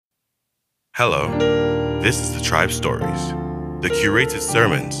Hello, this is the Tribe Stories, the curated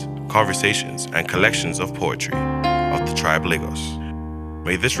sermons, conversations, and collections of poetry of the Tribe Lagos.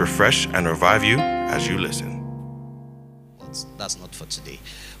 May this refresh and revive you as you listen. That's not for today.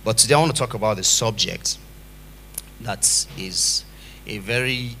 But today I want to talk about a subject that is a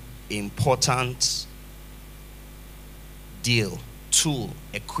very important tool,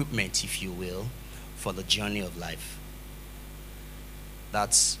 equipment, if you will, for the journey of life.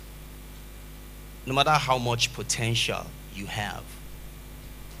 That's no matter how much potential you have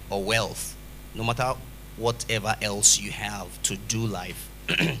or wealth, no matter whatever else you have to do life,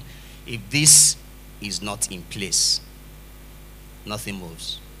 if this is not in place, nothing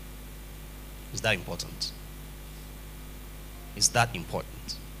moves. Is that important? Is that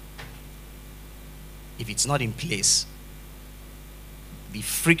important? If it's not in place, the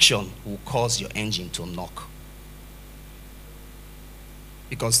friction will cause your engine to knock.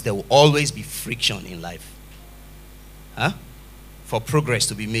 Because there will always be friction in life. For progress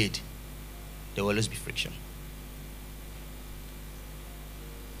to be made, there will always be friction.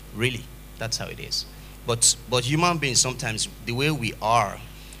 Really, that's how it is. But human beings, sometimes, the way we are,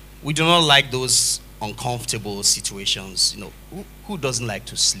 we do not like those uncomfortable situations. You know, who doesn't like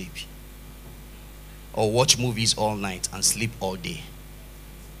to sleep? Or watch movies all night and sleep all day?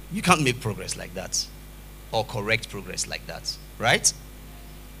 You can't make progress like that. Or correct progress like that. Right?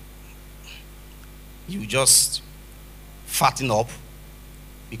 You just fatten up,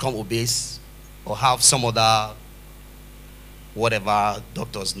 become obese, or have some other whatever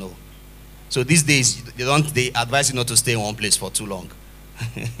doctors know. So these days, they advise you not to stay in one place for too long.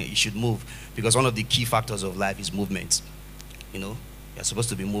 You should move, because one of the key factors of life is movement. You know, you're supposed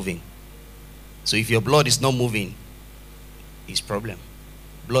to be moving. So if your blood is not moving, it's a problem.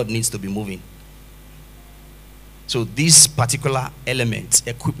 Blood needs to be moving. So this particular element,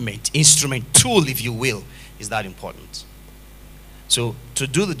 equipment, instrument, tool, if you will, is that important. So to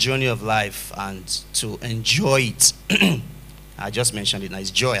do the journey of life and to enjoy it, I just mentioned it now,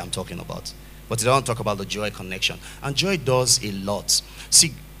 it's joy I'm talking about. But today I want to talk about the joy connection. And joy does a lot.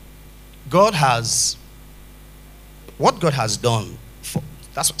 See, what God has done,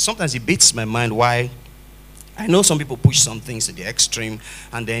 sometimes it beats my mind why. I know some people push some things to the extreme,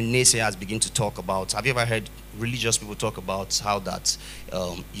 and then naysayers begin to talk about. Have you ever heard religious people talk about how that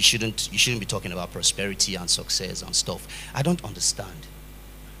you shouldn't be talking about prosperity and success and stuff? I don't understand.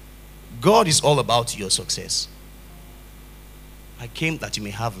 God is all about your success. I came that you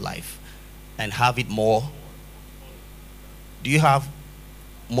may have life and have it more. Do you have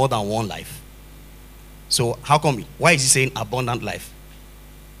more than one life? So how come? Why is he saying abundant life?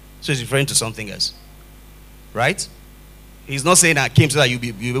 So he's referring to something else. Right? He's not saying I came so that you'll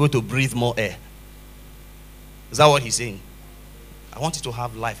be able to breathe more air. Is that what he's saying? I want you to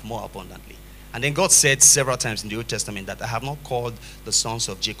have life more abundantly. And then God said several times in the Old Testament that I have not called the sons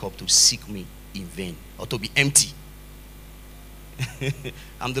of Jacob to seek me in vain or to be empty.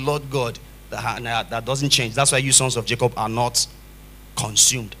 I'm the Lord God that doesn't change. That's why you sons of Jacob are not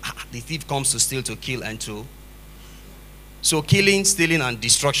consumed. The thief comes to steal, to kill, and to... So killing, stealing, and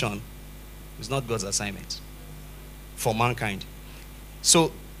destruction is not God's assignment for mankind.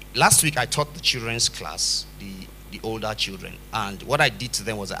 So last week I taught the children's class, the older children, and what I did to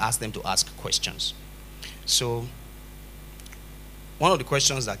them was I asked them to ask questions. So one of the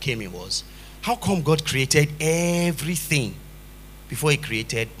questions that came in was, how come God created everything before he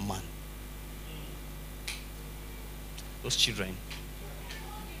created man? Those children.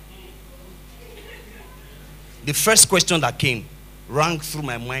 The first question that came rang through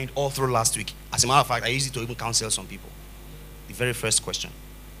my mind all through last week. As a matter of fact, I used it to even counsel some people. The very first question.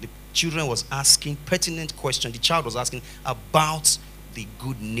 The children was asking pertinent question. The child was asking about the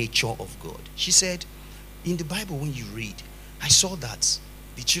good nature of God. She said, in the Bible when you read, I saw that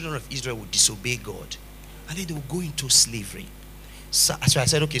the children of Israel would disobey God and then they would go into slavery. So I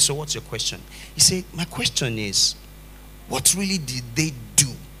said, okay, so what's your question? He said, my question is, what really did they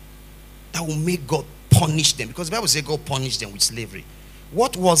do that will make God punish them? Because the Bible says God punished them with slavery.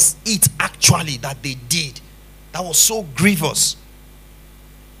 What was it actually that they did that was so grievous?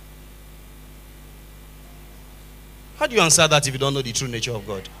 How do you answer that if you don't know the true nature of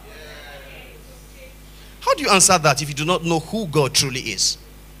God? How do you answer that if you do not know who God truly is?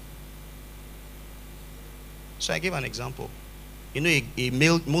 So I gave an example. You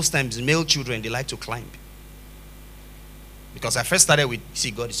know, most times male children, they like to climb. Because I first started with,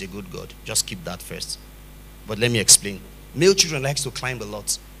 see, God is a good God. Just keep that first. But let me explain. Male children likes to climb a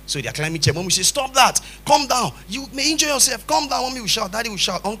lot. So they're climbing chair. Mommy says, stop that. Calm down. You may injure yourself. Calm down. Mommy will shout. Daddy will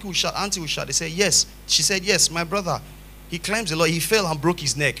shout. Uncle will shout. Auntie will shout. They say, yes. She said, yes, my brother. He climbs a lot. He fell and broke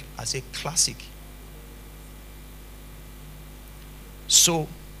his neck. I say, classic. So,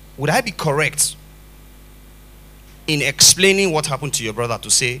 would I be correct in explaining what happened to your brother to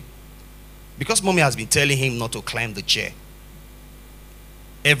say, because mommy has been telling him not to climb the chair.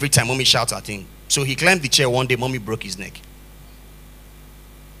 Every time mommy shouts at him. So he climbed the chair one day, mommy broke his neck.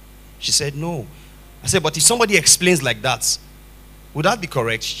 She said, no. I said, but if somebody explains like that, would that be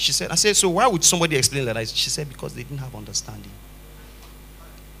correct? She said, I said, so why would somebody explain like that? She said, because they didn't have understanding.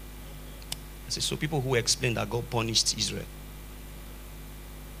 I said, so people who explain that God punished Israel.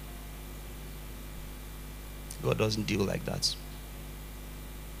 God doesn't deal like that.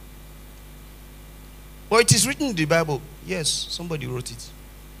 Well, it is written in the Bible. Yes, somebody wrote it.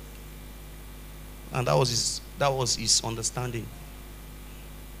 And that was his understanding.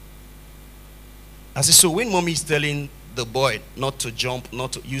 I said, so when mommy is telling the boy not to jump,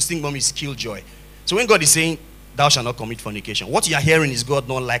 you think mommy is killjoy. So when God is saying, thou shalt not commit fornication, what you are hearing is God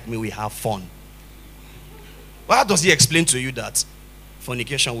not like me, we have fun. Well, how does he explain to you that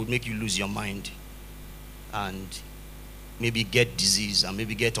fornication would make you lose your mind and maybe get disease and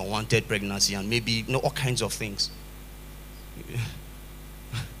maybe get unwanted pregnancy and maybe all kinds of things?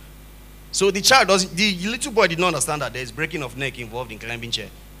 So the little boy did not understand that there is breaking of neck involved in climbing chair,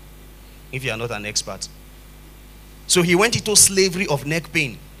 if you are not an expert. So he went into slavery of neck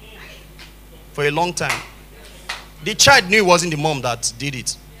pain for a long time. The child knew it wasn't the mom that did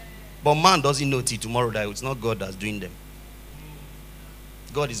it. But man doesn't know till tomorrow that it's not God that's doing them.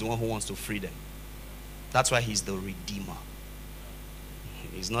 God is the one who wants to free them. That's why he's the Redeemer.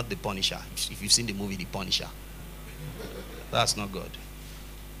 He's not the Punisher. If you've seen the movie The Punisher, that's not God.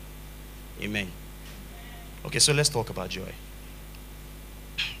 Amen. Okay, so let's talk about joy.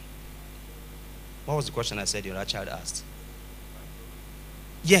 What was the question I said your other child asked?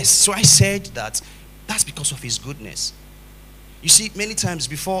 Yes, so I said that's because of his goodness. You see, many times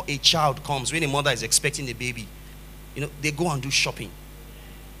before a child comes, when a mother is expecting a baby, they go and do shopping.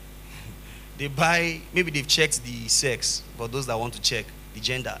 They buy, maybe they've checked the sex, for those that want to check the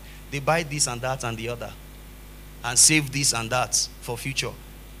gender. They buy this and that and the other, and save this and that for future.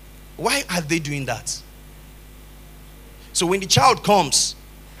 Why are they doing that? So when the child comes,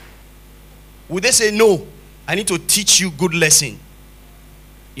 would they say, no, I need to teach you good lesson?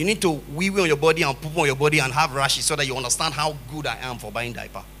 You need to wee-wee on your body and poop on your body and have rashes so that you understand how good I am for buying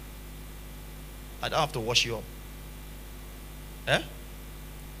diaper. I don't have to wash you up. Eh?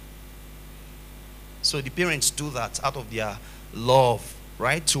 So the parents do that out of their love,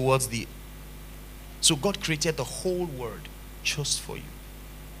 right, towards the... So God created the whole world just for you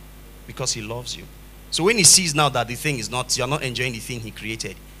because he loves you. So when he sees now that the thing is not, you're not enjoying the thing he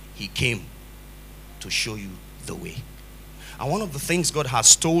created, he came to show you the way. And one of the things God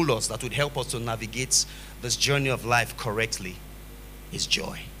has told us that would help us to navigate this journey of life correctly is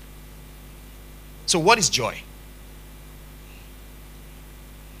joy. So what is joy?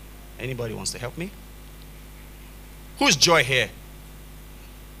 Anybody wants to help me? Who's joy here?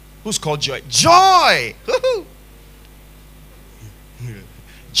 Who's called joy? Joy! Woo-hoo!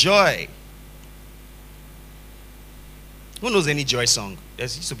 Joy. Who knows any joy song? There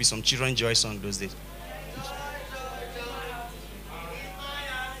used to be some children joy song those days.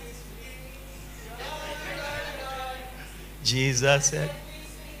 Jesus said,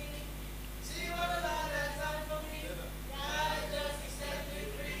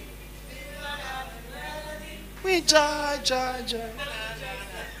 we joy, joy, joy.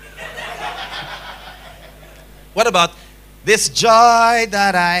 What about this joy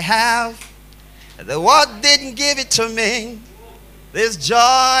that I have? The world didn't give it to me. This joy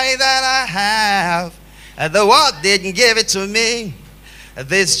that I have, the world didn't give it to me.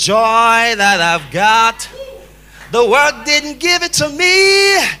 This joy that I've got, the world didn't give it to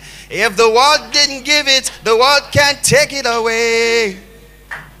me. If the world didn't give it, the world can't take it away.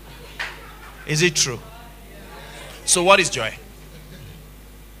 Is it true? So what is joy?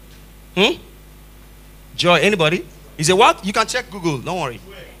 Joy, anybody? Is it what? You can check Google, don't worry.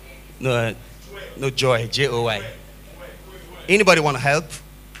 No, joy, J-O-Y. Anybody want to help?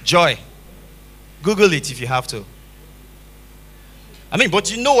 Joy. Google it if you have to. I mean, but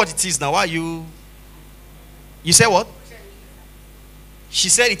you know what it is now. Why you said what? She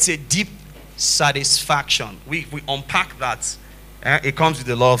said it's a deep satisfaction. We unpack that. It comes with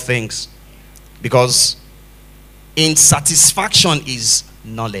a lot of things. Because in satisfaction is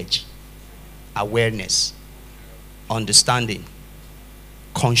knowledge, awareness, understanding,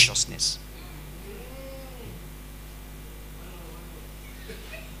 consciousness.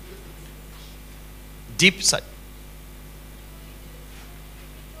 Deep side.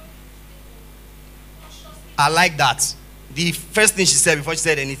 I like that. The first thing she said before she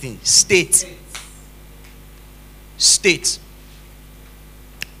said anything, state. State.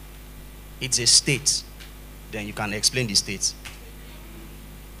 It's a state. Then you can explain the state.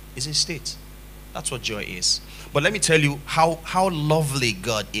 It's a state. That's what joy is. But let me tell you how lovely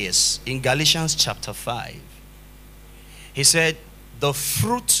God is. In Galatians chapter 5, he said, the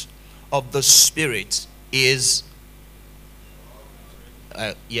fruit of the Spirit is,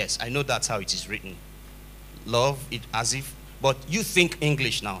 yes, I know that's how it is written. Love, it as if, but you think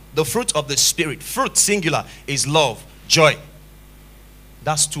English now. The fruit of the Spirit, fruit singular, is love, joy.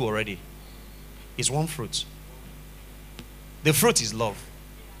 That's two already. It's one fruit. The fruit is love.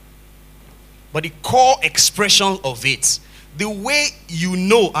 But the core expression of it, the way you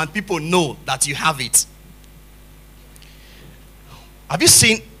know and people know that you have it. Have you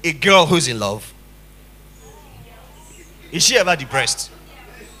seen a girl who's in love? Is she ever depressed?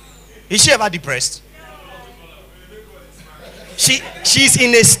 Is she ever depressed? She's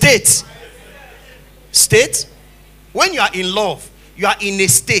in a state. State? When you are in love, you are in a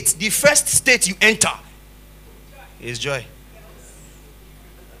state. The first state you enter is joy.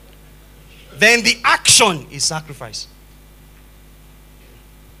 Then the action is sacrifice.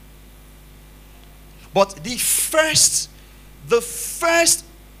 But the first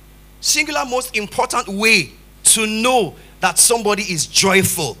singular most important way to know that somebody is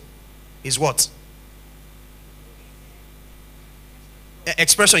joyful is what?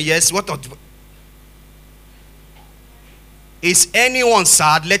 Expression, yes. What? Is anyone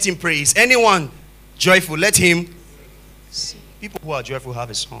sad? Let him pray. Is anyone joyful? Let him sing. People who are joyful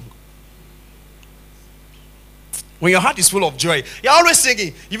have a song. When your heart is full of joy, you're always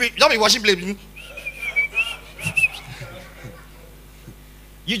singing. You don't be watching play.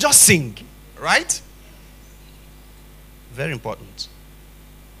 You just sing, right? Very important.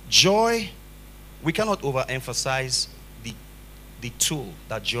 Joy, we cannot overemphasize the tool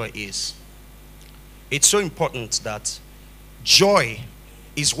that joy is. It's so important that joy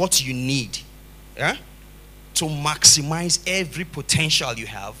is what you need, to maximize every potential you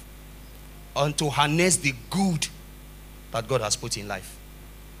have and to harness the good that God has put in life.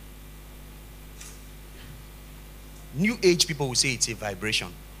 New age people will say it's a vibration.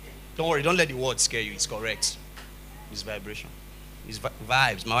 Don't worry, don't let the word scare you. It's correct. It's vibration. It's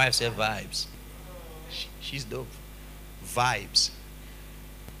vibes. My wife said vibes. She's dope. Vibes.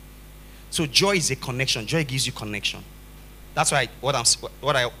 So joy is a connection. Joy gives you connection. That's why what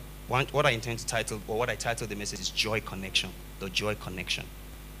I intend to title, or what I titled the message is Joy Connection. The Joy Connection.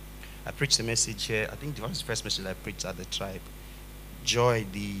 I preached the message here. I think it was the first message I preached at the tribe. Joy,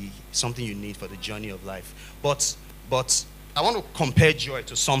 something you need for the journey of life. But I want to compare joy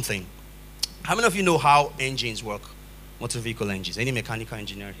to something. How many of you know how engines work? Motor vehicle engines. Any mechanical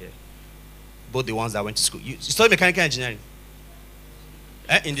engineer here? Both the ones that went to school. You studied mechanical engineering?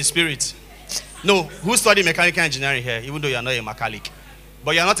 In the spirit. No, who studied mechanical engineering here? Even though you're not a mechanic.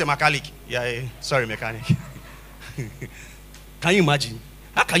 But you're not a mechanic. Yeah, sorry, mechanic. Can you imagine?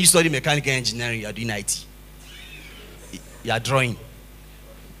 How can you study mechanical engineering? You're doing IT. You're drawing.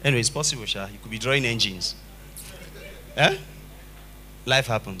 Anyway, it's possible, Sha. You could be drawing engines. Life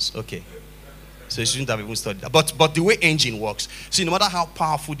happens. Okay. So you shouldn't have even studied that. But the way engine works. See, no matter how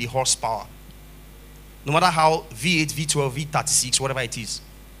powerful the horsepower, no matter how V8, V12, V36, whatever it is,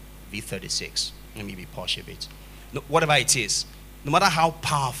 V36, let me be posh a bit. No, whatever it is, no matter how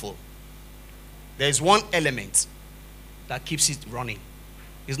powerful, there is one element that keeps it running.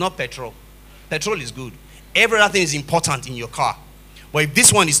 It's not petrol. Petrol is good. Every other thing is important in your car. But if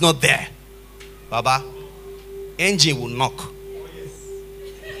this one is not there, Baba, engine will knock.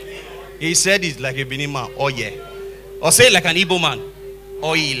 He said it like a Benin man. Oh yeah. Or say it like an Igbo man.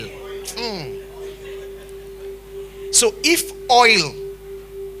 Oil. So if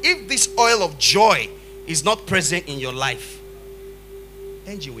this oil of joy is not present in your life,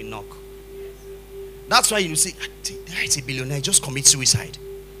 engine will knock. That's why you say, it's a billionaire, just commit suicide.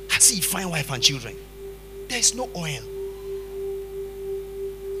 I see you find wife and children. There is no oil.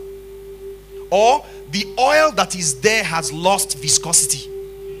 Or the oil that is there has lost viscosity.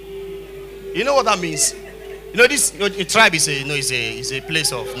 You know what that means? You know this tribe is a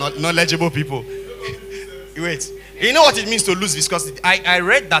place of knowledgeable people. Wait. You know what it means to lose viscosity? I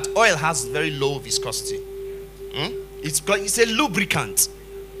read that oil has very low viscosity. It's a lubricant.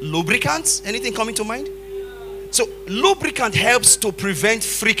 Lubricant? Anything coming to mind? So lubricant helps to prevent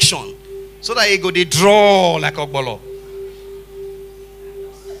friction. So that they draw like a bolo.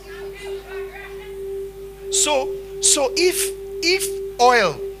 So if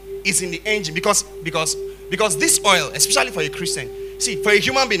oil is in the engine, because this oil, especially for a Christian, see, for a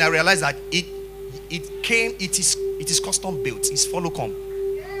human being, I realize that it It is custom built. It's follow come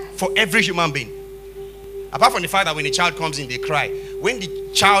for every human being. Apart from the fact that when a child comes in, they cry. When the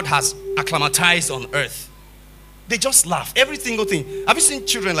child has acclimatized on earth, they just laugh. Every single thing. Have you seen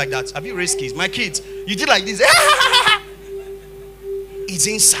children like that? Have you raised kids? My kids, you did like this. It's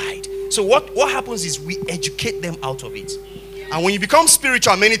inside. So what happens is we educate them out of it. And when you become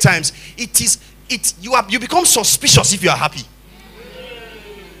spiritual, many times you become suspicious if you are happy.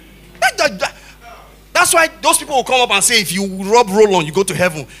 That's why those people will come up and say, if you rub roll-on, you go to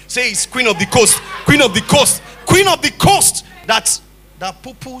heaven. Say it's queen of the coast, queen of the coast, queen of the coast. That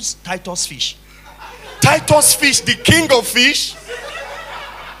poo-poos Titus fish. Titus fish, the king of fish.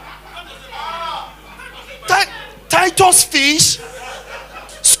 Titus fish,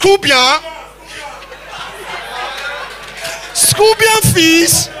 scubian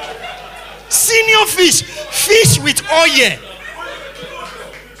fish, senior fish, fish with oil.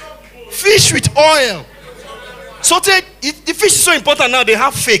 Fish with oil. So the fish is so important now, they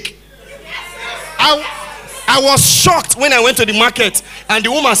have fake. I was shocked when I went to the market and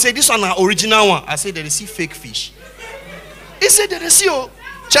the woman said, this one is original one. I said, they see fake fish. He said, they see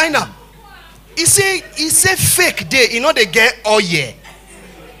China. He said fake day, they get oil.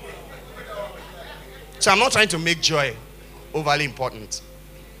 So I'm not trying to make joy overly important,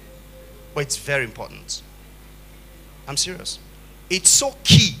 but it's very important. I'm serious. It's so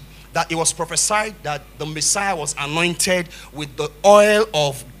key that it was prophesied that the Messiah was anointed with the oil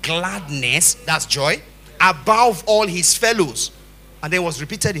of gladness, that's joy, above all his fellows. And then it was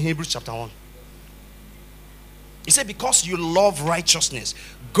repeated in Hebrews chapter 1. He said, because you love righteousness,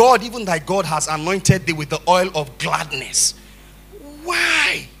 God, even thy God, has anointed thee with the oil of gladness.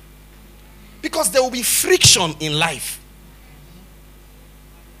 Why? Because there will be friction in life.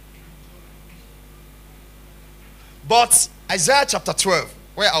 But Isaiah chapter 12,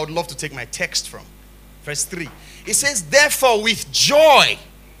 where I would love to take my text from, verse 3, it says, therefore with joy,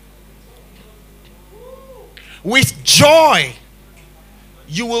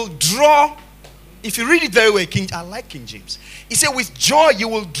 you will draw. If you read it very well, I like King James. He said, with joy you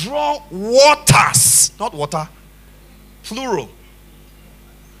will draw waters, not water, plural,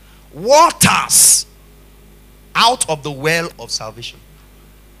 waters out of the well of salvation.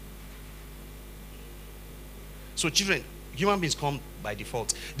 So children, human beings come by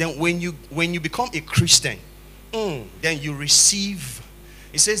default. Then when you become a Christian, then you receive,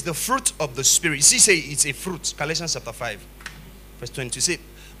 it says the fruit of the Spirit. You see, say it's a fruit. Galatians chapter 5, verse 22. Say,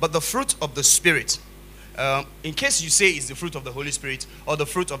 but the fruit of the Spirit, in case you say it's the fruit of the Holy Spirit or the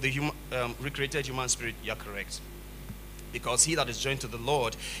fruit of the recreated human spirit, you're correct. Because he that is joined to the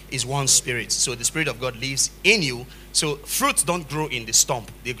Lord is one spirit. So the Spirit of God lives in you. So fruits don't grow in the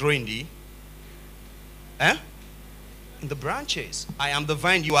stump. They grow in the in the branches. I am the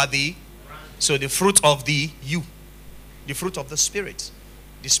vine, you are the. So the fruit of the fruit of the Spirit,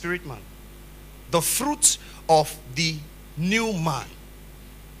 the Spirit man. The fruit of the new man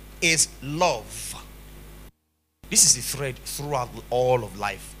is love. This is the thread throughout all of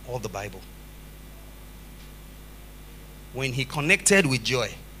life, all the Bible. When he connected with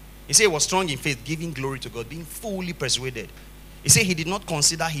joy, he said he was strong in faith, giving glory to God, being fully persuaded. He said he did not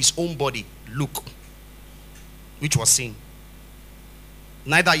consider his own body, which was sin,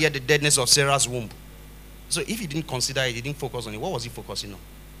 neither yet the deadness of Sarah's womb. So if he didn't consider it, he didn't focus on it, what was he focusing on?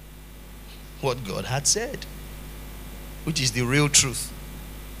 What God had said, which is the real truth.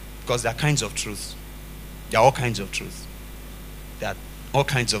 Because there are kinds of truth. There are all kinds of truth. There are all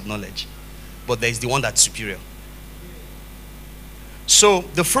kinds of knowledge. But there is the one that's superior. So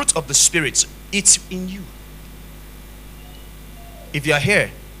the fruit of the Spirit, it's in you. If you are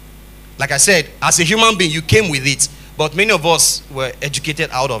here, like I said, as a human being, you came with it. But many of us were educated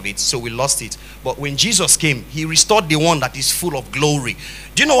out of it, so we lost it. But when Jesus came, he restored the one that is full of glory.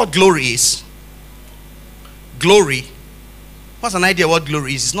 Do you know what glory is? Glory. What's an idea what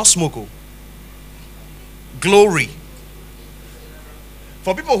glory is? It's not smoke. Glory.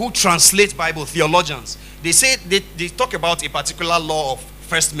 For people who translate Bible, theologians, they say they talk about a particular law of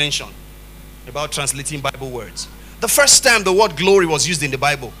first mention about translating Bible words. The first time the word glory was used in the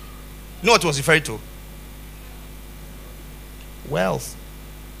Bible, you know what it was referred to? Wealth.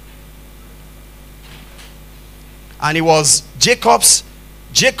 And it was Jacob's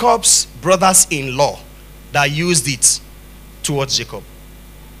brothers-in-law that used it towards Jacob.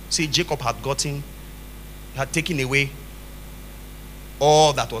 See, Jacob had taken away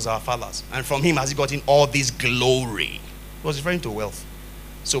all that was our father's, and from him has he gotten all this glory. It was referring to wealth.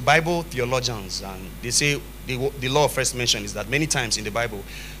 So Bible theologians, and they say the law of first mention is that many times in the Bible,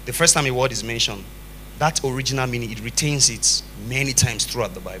 the first time a word is mentioned, that original meaning, it retains it many times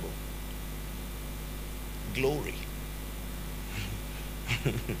throughout the Bible. Glory.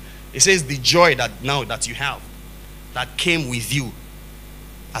 It says the joy that now that you have, that came with you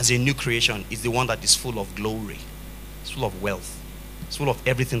as a new creation, is the one that is full of glory. It's full of wealth. It's full of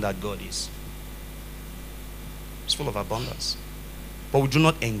everything that God is. It's full of abundance. But we do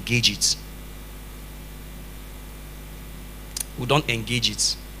not engage it. We don't engage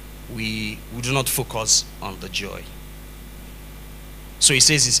it. We do not focus on the joy. So he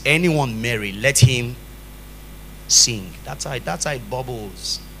says, is anyone merry? Let him sing. That's how it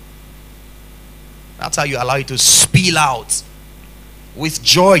bubbles. That's how you allow it to spill out. With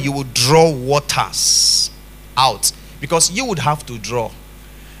joy, you will draw waters out. Because you would have to draw.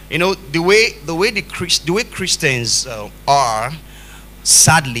 You know, the way Christians are,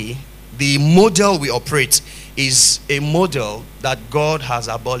 sadly, the model we operate is a model that God has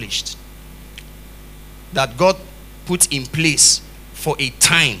abolished. That God put in place for a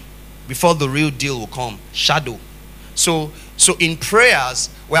time before the real deal will come. Shadow. So in prayers,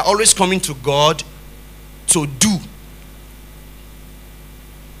 we're always coming to God to do,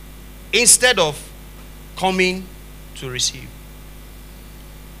 instead of coming to receive.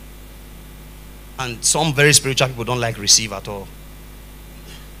 And some very spiritual people don't like receive at all.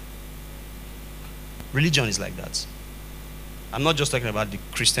 Religion is like that. I'm not just talking about the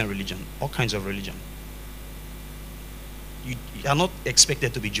Christian religion, all kinds of religion. You are not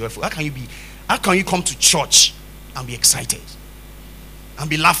expected to be joyful. How can you come to church and be excited and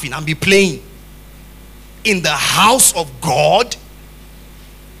be laughing and be playing in the house of God?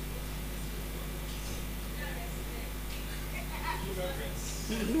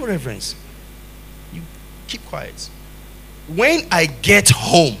 No reverence. You keep quiet. When I get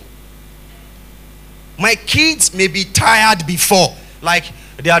home, my kids may be tired before, like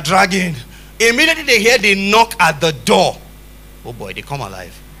they are dragging. Immediately they hear they knock at the door. Oh boy, they come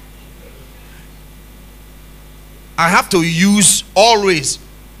alive. I have to use always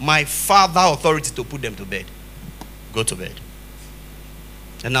my father authority to put them to bed. Go to bed.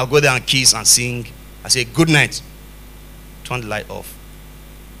 And I'll go there and kiss and sing. I say, good night. Turn the light off.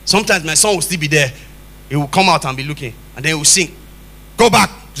 Sometimes my son will still be there. He will come out and be looking. And then he will sing. Go back.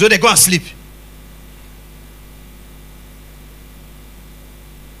 So they go and sleep.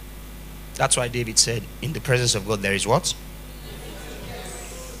 That's why David said, in the presence of God there is what?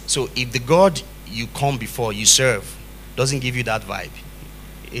 So if the God you come before, you serve, doesn't give you that vibe,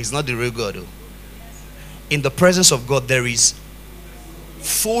 it's not the real God. Though. In the presence of God there is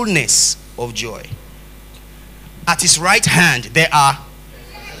fullness of joy. At his right hand there are...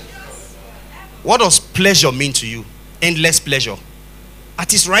 What does pleasure mean to you? Endless pleasure.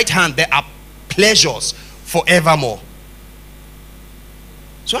 At his right hand there are pleasures forevermore.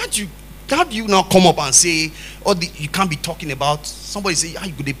 So how do you now come up and say, you can't be talking about, somebody say, how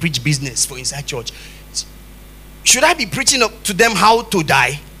you could preach business for inside church? Should I be preaching up to them how to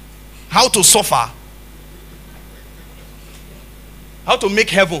die, how to suffer, how to make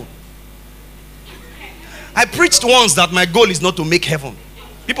heaven? I preached once that my goal is not to make heaven.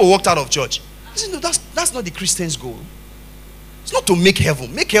 People walked out of church. I said, no, that's not the Christian's goal. It's not to make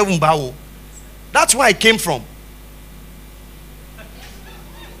heaven. Make heaven bow. That's where I came from.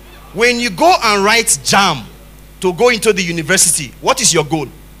 When you go and write JAM to go into the university, what is your goal?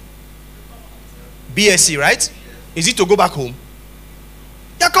 BSc, right? Is it to go back home?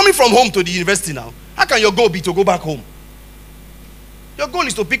 You're coming from home to the university now. How can your goal be to go back home? Your goal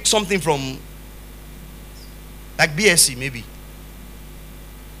is to pick something from, like BSc maybe.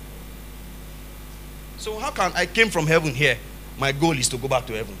 So how can I came from heaven here? My goal is to go back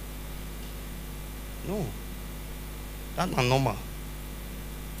to heaven. No. That's not normal.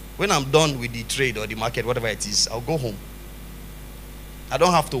 When I'm done with the trade or the market, whatever it is, I'll go home. I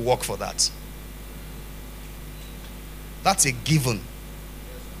don't have to work for that. That's a given.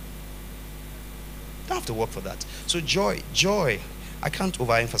 I don't have to work for that. So joy. I can't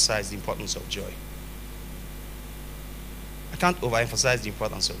overemphasize the importance of joy. I can't overemphasize the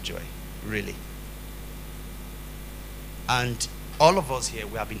importance of joy. Really. And all of us here,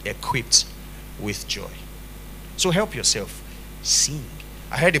 we have been equipped with joy. So help yourself. Sing.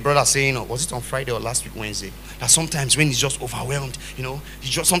 I heard a brother saying, was it on Friday or last week Wednesday, that sometimes when he's just overwhelmed,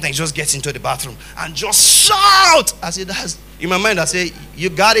 sometimes he just gets into the bathroom and just shout. I said, in my mind, I say, you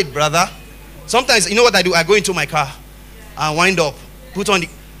got it, brother. Sometimes, you know what I do? I go into my car and wind up, put on the,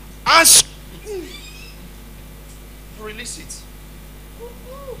 and release it.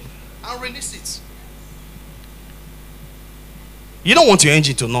 And release it. You don't want your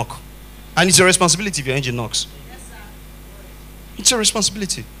engine to knock. And it's your responsibility if your engine knocks. It's a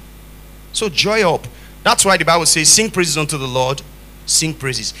responsibility. So joy up. That's why the Bible says, sing praises unto the Lord Sing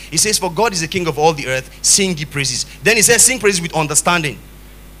praises. He says, for God is the king of all the earth, sing ye praises. Then he says, sing praises with understanding.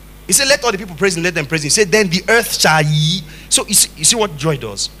 He said, let all the people praise him, let them praise him. He said, then the earth shall ye. So you see what joy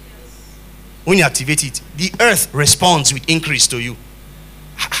does? When you activate it, the earth responds with increase to you.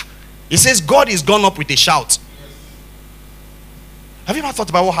 He says, God is gone up with a shout. Have you ever thought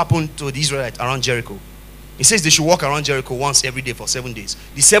about what happened to the Israelites around Jericho? He says they should walk around Jericho once every day for 7 days.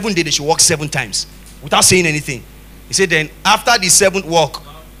 The 7th day they should walk 7 times without saying anything. He said then after the 7th walk,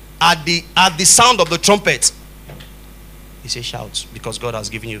 at the sound of the trumpet, he said shout, because God has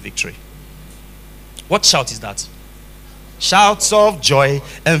given you victory. What shout is that? Shouts of joy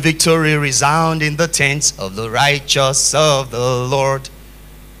and victory resound in the tents of the righteous of the Lord.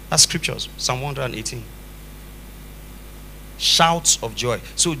 That's scriptures, Psalm 118. Shouts of joy.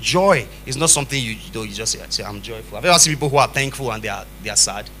 So joy is not something you just say I'm joyful. Have you ever seen people who are thankful and they are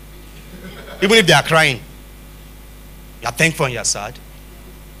sad? Even if they are crying, you are thankful and you are sad.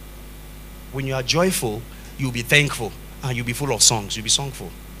 When you are joyful, you'll be thankful and you'll be full of songs. You'll be songful.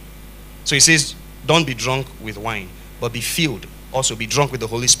 So he says, don't be drunk with wine, but be filled. Also be drunk with the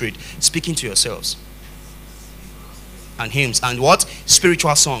Holy Spirit, speaking to yourselves. And hymns and what?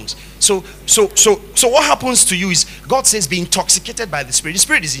 Spiritual songs. So what happens to you is God says be intoxicated by the Spirit. The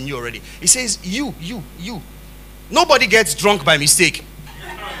Spirit is in you already. He says you. Nobody gets drunk by mistake.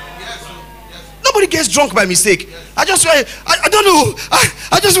 Nobody gets drunk by mistake. I don't know.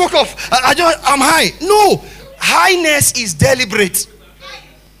 I just woke up. I'm high. No. Highness is deliberate.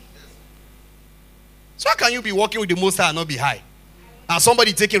 So how can you be walking with the Most High and not be high? And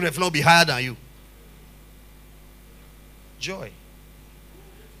somebody taking Reflon be higher than you? Joy.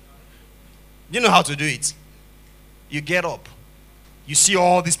 You know how to do it. You get up. You see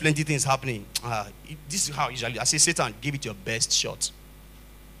all these plenty things happening. This is how usually I say, Satan, give it your best shot.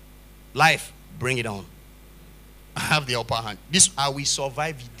 Life, bring it on. I have the upper hand. I will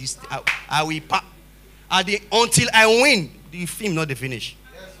survive this. I will until I win. The film not the finish.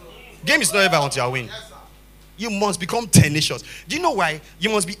 Game is not ever until I win. You must become tenacious. Do you know why?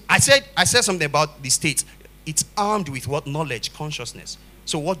 You must be. I said something about the state. It's armed with what? Knowledge, consciousness.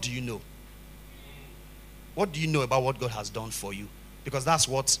 So what do you know? What do you know about what God has done for you? Because that's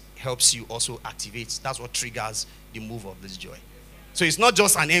what helps you also activate. That's what triggers the move of this joy. So it's not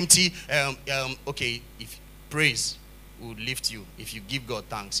just an empty, okay, if praise will lift you. If you give God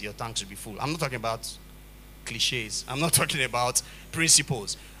thanks, your thanks will be full. I'm not talking about cliches. I'm not talking about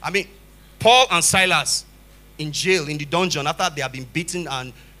principles. I mean, Paul and Silas in jail, in the dungeon, after they have been beaten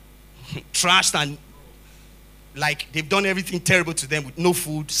and trashed and like they've done everything terrible to them with no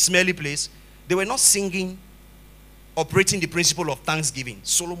food, smelly place. They were not singing, operating the principle of thanksgiving.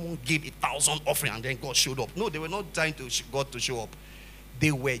 Solomon gave 1,000 offering and then God showed up. No, they were not trying to God to show up.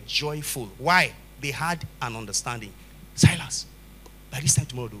 They were joyful. Why? They had an understanding. Silas, by this time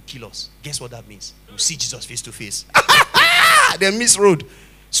tomorrow they'll kill us. Guess what that means? We'll see Jesus face to face. They misrode.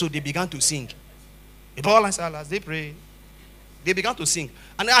 So they began to sing. Paul and Silas, they prayed. They began to sing.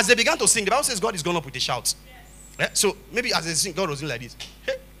 And as they began to sing, the Bible says God is gone up with a shout. So maybe as they sing, God was in like this.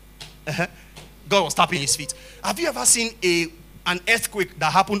 God was tapping his feet. Have you ever seen an earthquake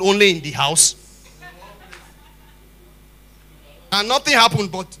that happened only in the house? And nothing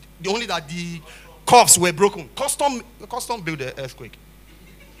happened, but only that the cuffs were broken. Custom built the earthquake.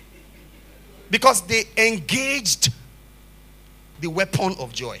 Because they engaged the weapon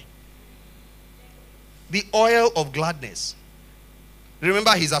of joy. The oil of gladness.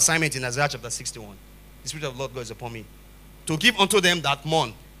 Remember his assignment in Isaiah chapter 61. The Spirit of the Lord God is upon me. To give unto them that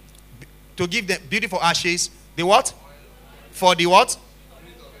mourn. To give them beautiful ashes. The what? For the what?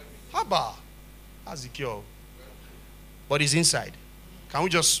 Haba. That's the cure. But it's inside. Can we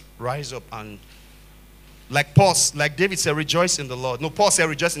just rise up and like David said, rejoice in the Lord. No, Paul said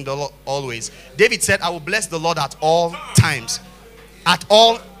rejoice in the Lord always. David said, I will bless the Lord at all times. At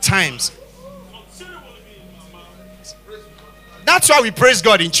all times. That's why we praise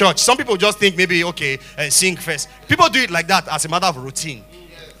God in church. Some people just think maybe, okay, sing first. People do it like that as a matter of routine.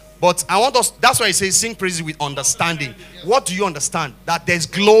 But I want us, that's why he says sing praises with understanding. What do you understand? That there's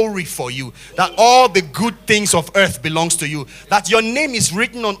glory for you. That all the good things of earth belongs to you. That your name is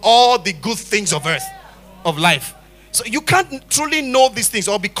written on all the good things of earth, of life. So you can't truly know these things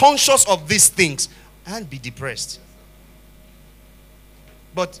or be conscious of these things and be depressed.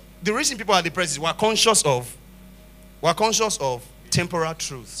 But the reason people are depressed is we're conscious of temporal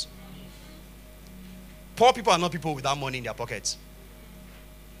truths. Poor people are not people without money in their pockets.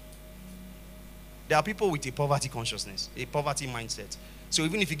 There are people with a poverty consciousness, a poverty mindset. So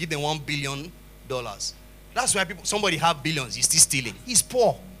even if you give them $1 billion, that's why somebody have billions, he's still stealing. He's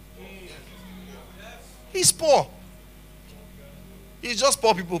poor. He's poor. He's just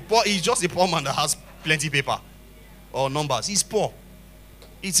poor people. Poor, he's just a poor man that has plenty paper or numbers. He's poor.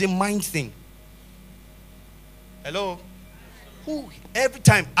 It's a mind thing. Hello? Every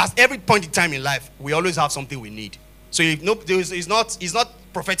time, at every point in time in life, we always have something we need. So it's not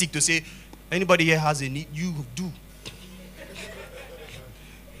prophetic to say anybody here has a need. You do.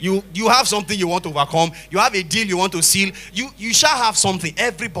 You have something you want to overcome. You have a deal you want to seal. You shall have something.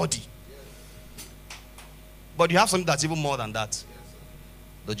 Everybody. But you have something that's even more than that.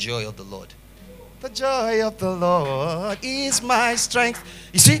 The joy of the Lord. The joy of the Lord is my strength.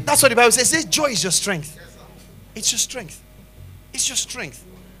 You see, that's what the Bible says. It says joy is your strength. It's your strength. It's your strength.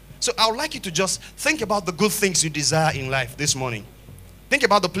 So I would like you to just think about the good things you desire in life this morning. Think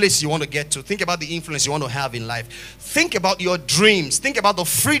about the place you want to get to. Think about the influence you want to have in life. Think about your dreams. Think about the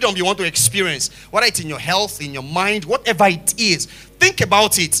freedom you want to experience. Whether it's in your health, in your mind, whatever it is. Think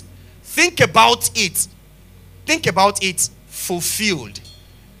about it. Think about it. Think about it fulfilled.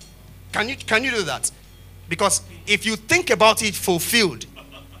 Can you do that? Because if you think about it fulfilled,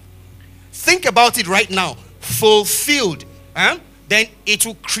 think about it right now, fulfilled, then it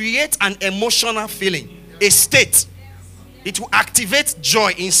will create an emotional feeling, a state. It will activate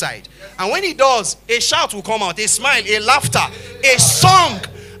joy inside. And when it does, a shout will come out, a smile, a laughter, a song.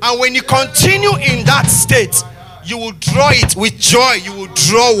 And when you continue in that state, you will draw it with joy. You will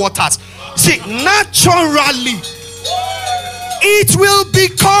draw waters. See, naturally, it will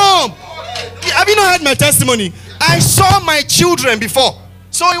become. Have you not heard my testimony? I saw my children before.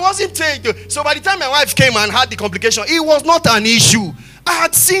 So it wasn't taken. So by the time my wife came and had the complication, it was not an issue. I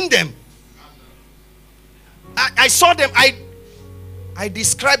had seen them. I saw them. I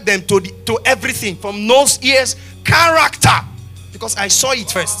described them to everything from nose, ears, character, because I saw it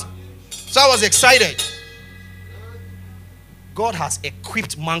first. So I was excited. God has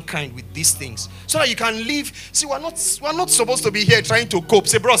equipped mankind with these things so that you can live. See, we're not supposed to be here trying to cope.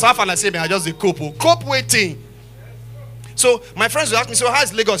 Say, bros, how far I say, man, I just a cope. Cope waiting. So my friends will ask me, so how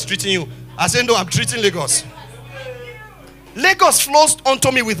is Lagos treating you? I say, no, I'm treating Lagos. Lagos flows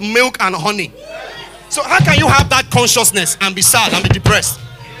onto me with milk and honey. So how can you have that consciousness and be sad and be depressed?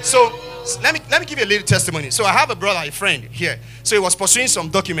 So let me give you a little testimony. So I have a brother, a friend here. So he was pursuing some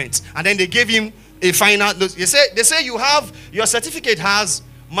documents, and then they gave him a final. They say you have your certificate has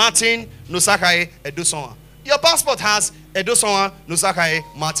Martin Nosakaye Edosonwa. Your passport has Edosonwa Nosakaye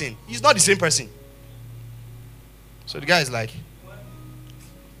Martin. He's not the same person. So the guy is like,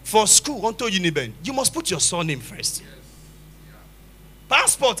 for school, onto Uniben, you must put your surname first.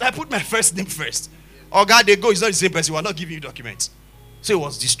 Passport, I put my first name first. Oh God, they go, he's not the same person. We're not giving you documents. So he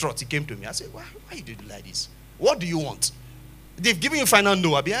was distraught. He came to me. I said, why you do like this? What do you want? They've given you final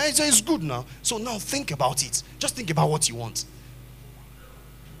no. I said, it's good now. So now think about it. Just think about what you want.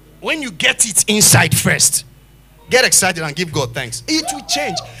 When you get it inside first, get excited and give God thanks. It will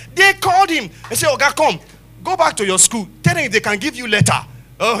change. They called him. They said, Oga, come. Go back to your school. Tell them if they can give you letter.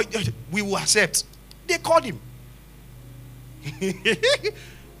 We will accept. They called him.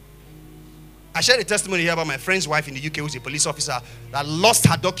 I shared a testimony here about my friend's wife in the UK who's a police officer that lost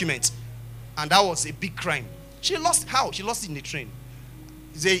her documents. And that was a big crime. She lost how? She lost it in the train.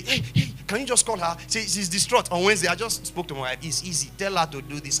 Say, hey, can you just call her? She's distraught. On Wednesday, I just spoke to my wife. It's easy. Tell her to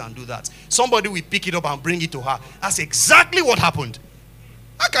do this and do that. Somebody will pick it up and bring it to her. That's exactly what happened.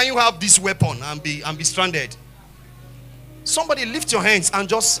 How can you have this weapon and be stranded? Somebody lift your hands and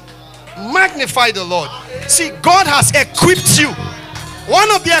just magnify the Lord. See, God has equipped you.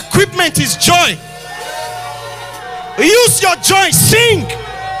 One of the equipment is joy. Use your joy. Sing.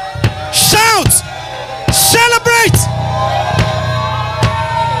 Shout. Celebrate.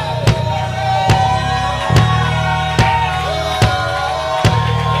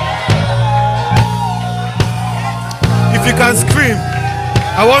 If you can scream,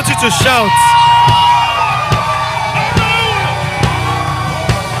 I want you to shout.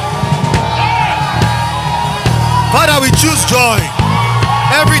 Father, we choose joy.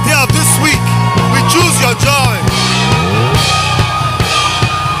 Every day of this week, we choose your joy.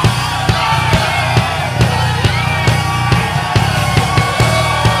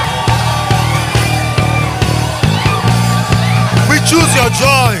 We choose your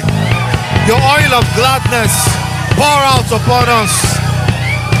joy. Your oil of gladness, pour out upon us.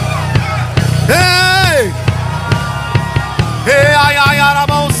 Hey! Hey,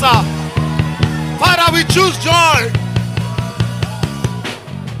 Ayaramosa. Father, we choose joy.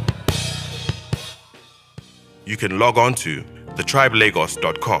 You can log on to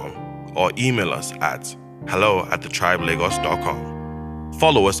thetribelagos.com or email us at hello@thetribelagos.com.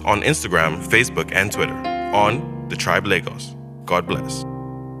 Follow us on Instagram, Facebook, and Twitter on The Tribe Lagos. God bless.